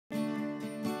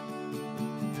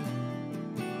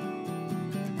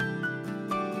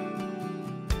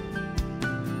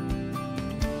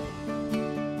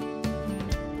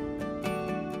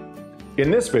In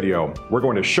this video, we're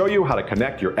going to show you how to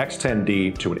connect your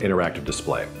X10D to an interactive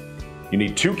display. You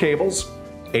need two cables,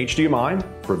 HDMI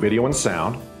for video and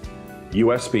sound,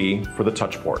 USB for the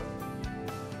touch port.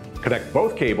 Connect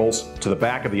both cables to the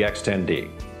back of the X10D.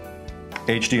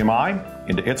 HDMI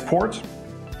into its port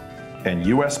and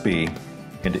USB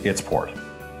into its port.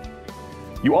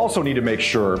 You also need to make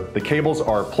sure the cables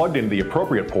are plugged into the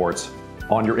appropriate ports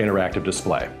on your interactive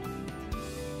display.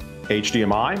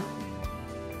 HDMI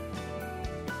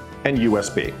and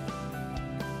USB.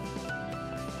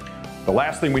 The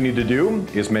last thing we need to do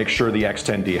is make sure the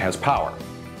X10D has power.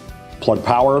 Plug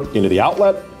power into the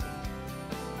outlet.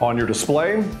 On your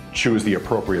display, choose the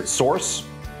appropriate source.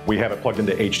 We have it plugged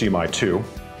into HDMI 2.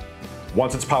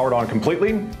 Once it's powered on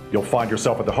completely, you'll find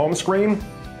yourself at the home screen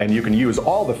and you can use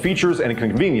all the features and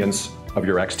convenience of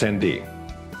your X10D.